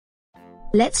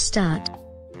Let's start.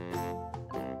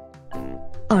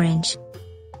 Orange,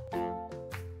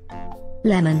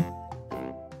 lemon,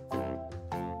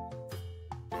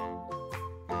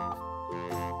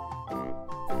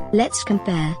 let's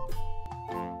compare.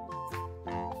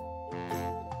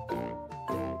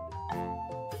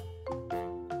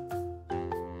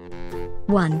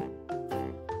 One,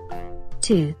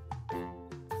 two,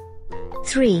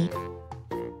 three.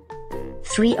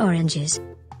 3 oranges.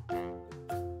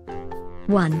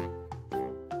 1,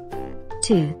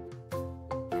 2,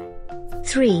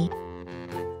 3,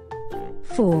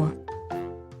 4,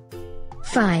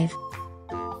 5.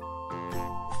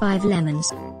 5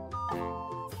 lemons.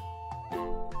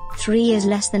 3 is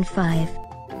less than 5.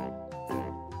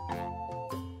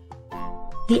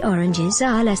 The oranges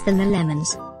are less than the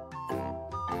lemons.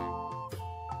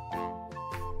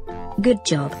 Good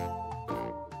job.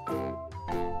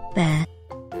 Pear,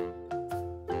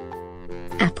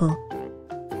 apple,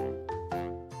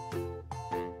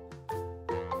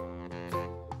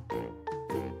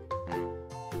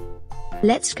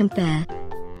 let's compare.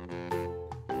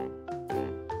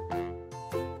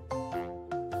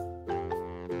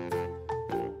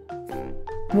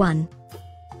 One,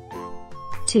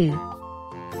 2,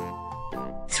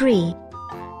 3,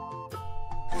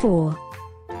 4,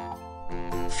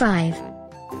 5,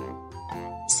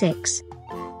 6,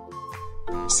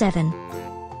 7.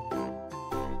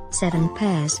 7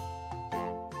 pairs.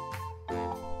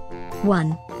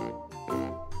 1,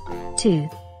 2,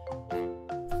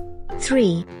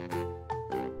 3,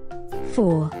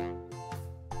 4,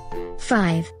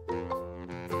 5,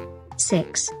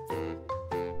 6,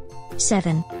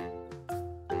 7.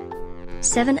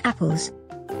 7 apples.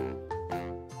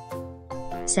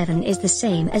 7 is the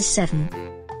same as 7.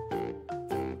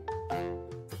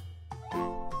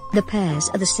 The pears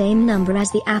are the same number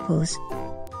as the apples.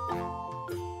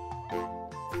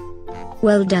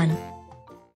 Well done.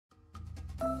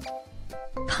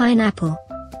 Pineapple,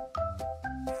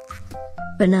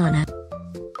 banana,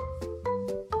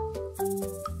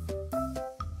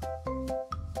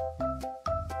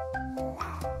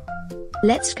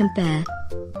 let's compare.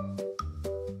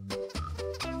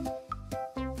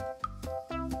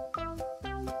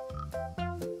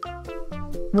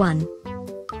 One,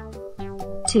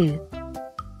 2,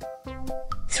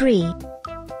 3,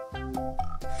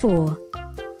 4,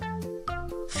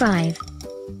 5,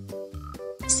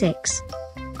 6,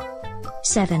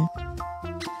 7,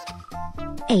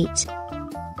 8.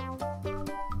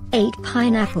 8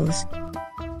 pineapples.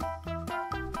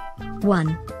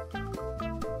 1,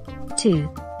 2,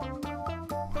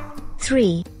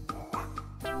 3,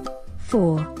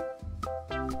 4,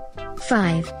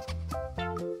 5,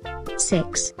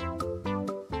 6.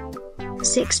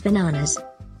 6 bananas.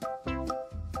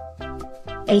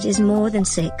 8 is more than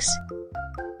 6.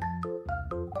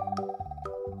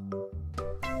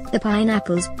 The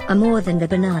pineapples are more than the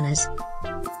bananas.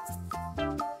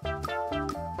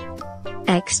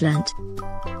 Excellent.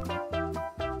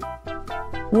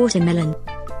 Watermelon,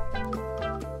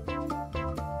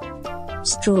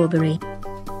 strawberry,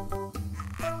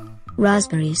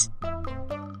 raspberries,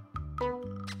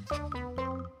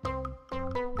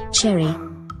 cherry,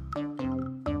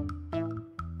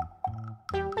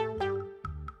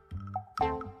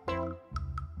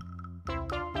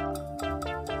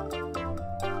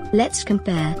 let's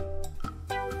compare.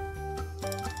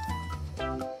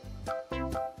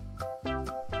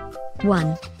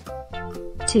 One,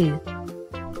 2,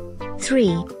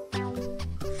 3,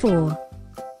 4.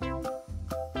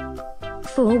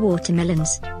 4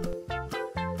 watermelons.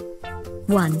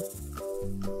 1,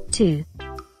 2,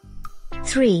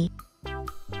 3,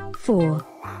 4.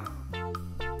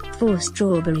 4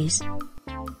 strawberries.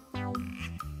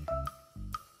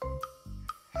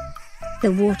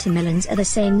 The watermelons are the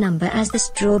same number as the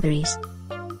strawberries.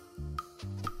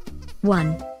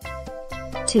 1,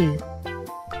 2,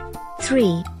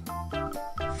 3,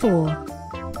 4,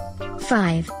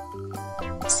 5,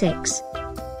 6.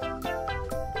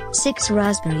 6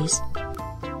 raspberries.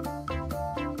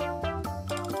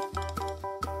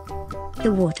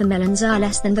 The watermelons are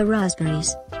less than the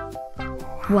raspberries.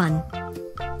 1,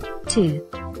 2,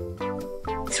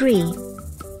 3.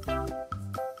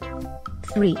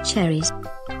 3 cherries.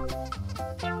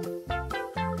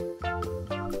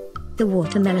 The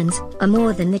watermelons are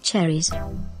more than the cherries.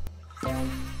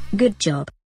 Good job.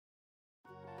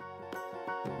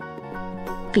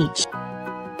 Peach,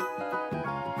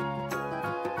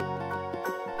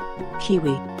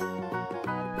 kiwi,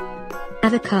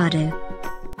 avocado,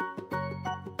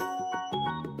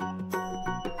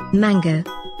 mango,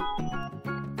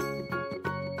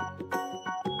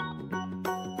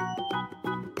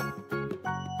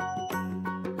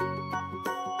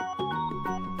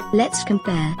 Let's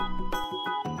compare.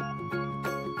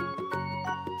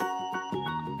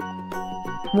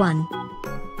 1,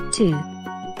 2,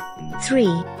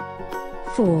 3,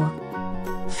 4,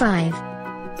 5,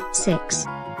 6,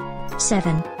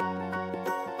 7.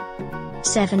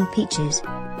 7 peaches.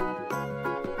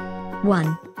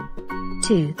 1,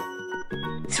 2,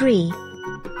 3,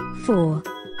 4,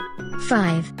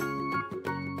 5.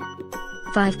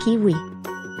 5 kiwi.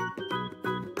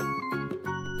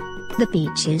 The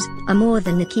peaches are more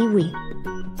than the kiwi.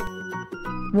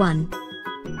 1,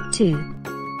 2,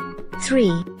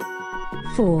 3,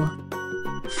 4,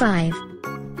 5,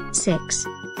 6,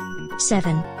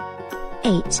 7,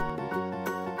 8.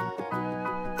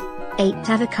 8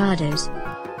 avocados.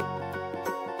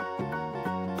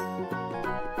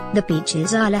 The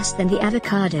peaches are less than the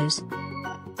avocados.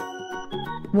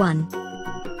 1,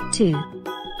 2,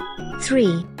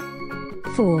 3,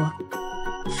 4,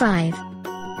 5,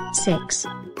 6,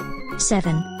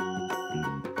 7.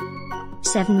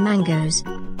 7 mangoes.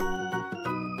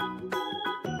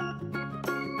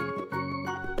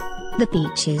 The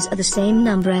peaches are the same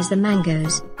number as the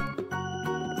mangoes.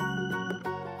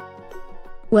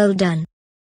 Well done.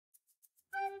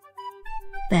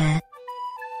 Pear.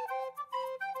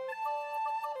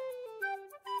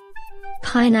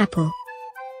 Pineapple.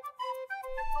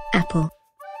 Apple.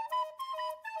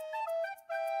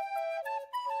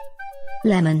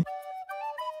 Lemon.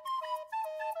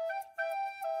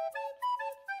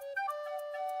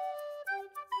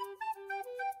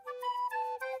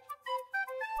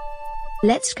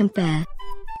 Let's compare.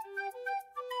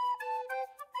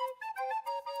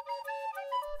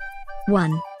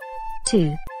 1,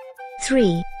 2,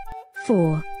 3,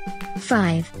 4,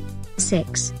 5,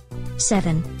 6,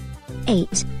 7,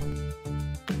 8.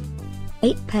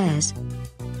 8 pears.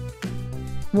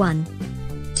 1,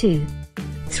 2,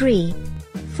 3,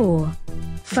 4,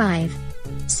 5,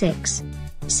 6,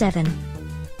 7,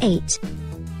 8.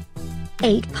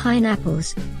 8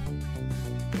 pineapples.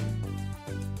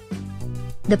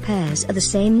 The pears are the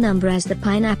same number as the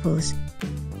pineapples.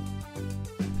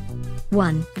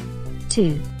 1,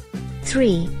 2,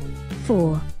 3,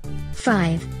 4,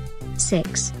 5,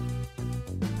 6.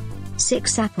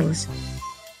 6 apples.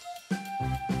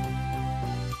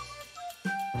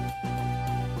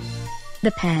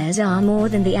 The pears are more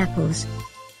than the apples.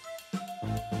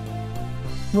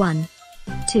 1,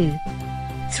 2,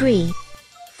 3,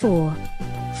 4,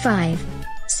 5,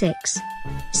 6,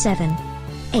 7,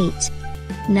 8,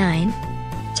 9,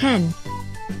 10.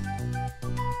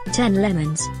 10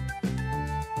 lemons.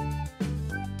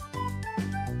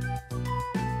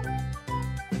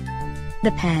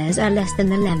 The pears are less than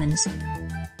the lemons.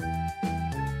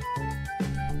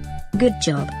 Good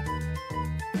job.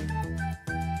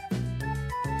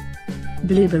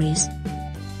 Blueberries.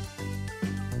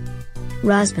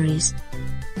 Raspberries.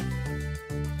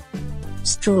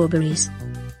 Strawberries.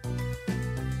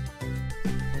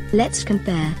 Let's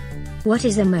compare. What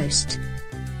is the most?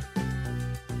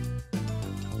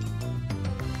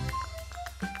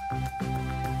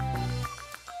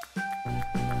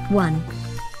 One,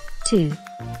 2,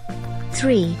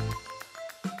 3.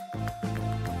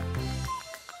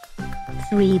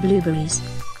 3 blueberries.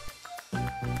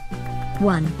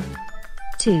 1,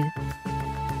 2.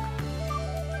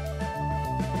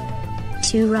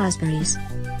 2 raspberries.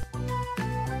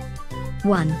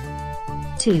 1,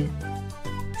 2,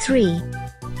 3,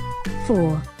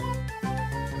 4.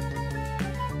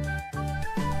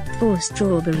 4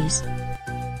 strawberries.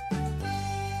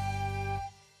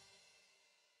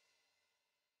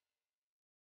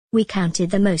 We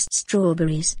counted the most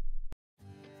strawberries.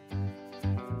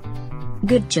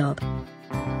 Good job.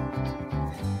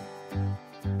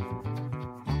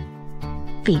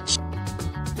 Peach.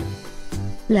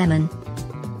 Lemon.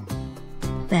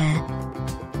 Pear.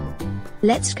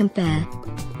 Let's compare.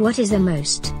 What is the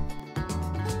most?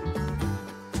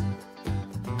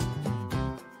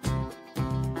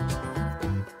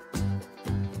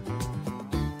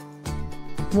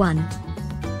 One,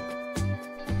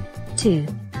 2,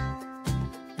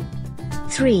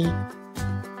 3,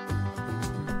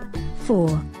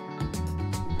 4.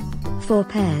 4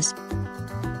 pears.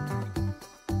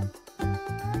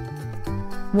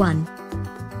 1,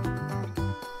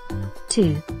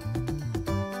 2,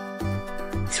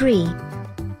 3,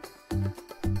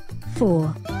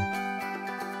 4.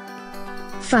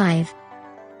 5.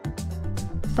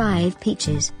 5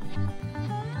 peaches.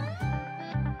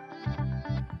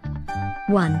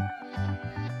 1,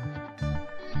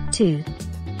 2,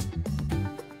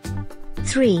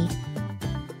 3,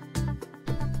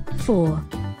 4,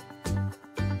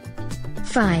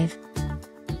 5,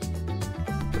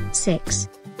 6,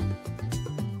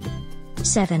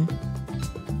 7.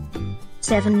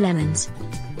 7 lemons.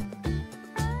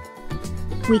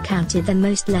 We counted the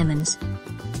most lemons.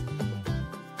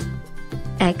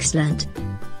 Excellent.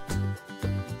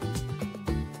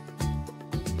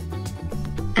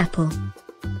 Apple,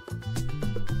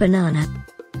 banana,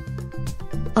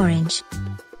 orange.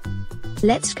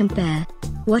 Let's compare.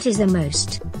 What is the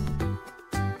most?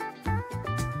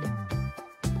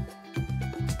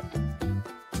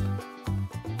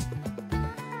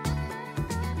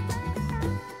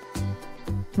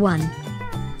 One,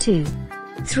 2,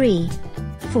 3,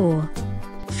 4,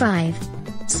 5,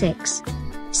 6,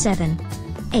 7,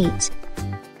 8.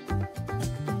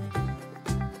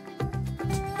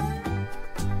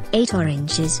 8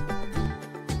 oranges.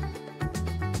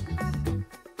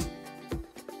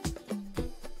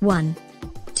 1,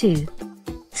 2,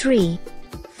 3,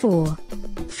 4,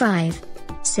 5,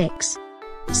 6,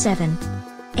 7,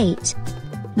 8,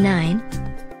 9.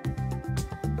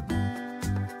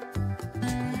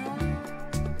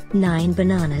 9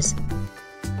 bananas.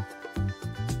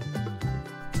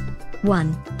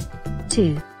 1,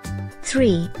 2,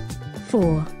 3,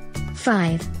 4,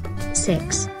 5,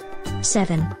 6,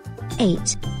 7,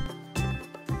 8.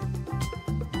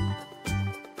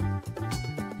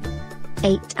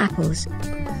 8 apples.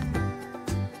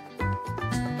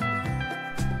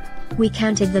 We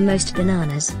counted the most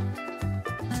bananas.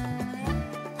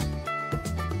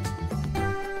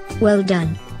 Well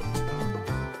done.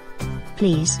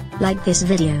 Please like this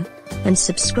video and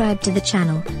subscribe to the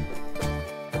channel.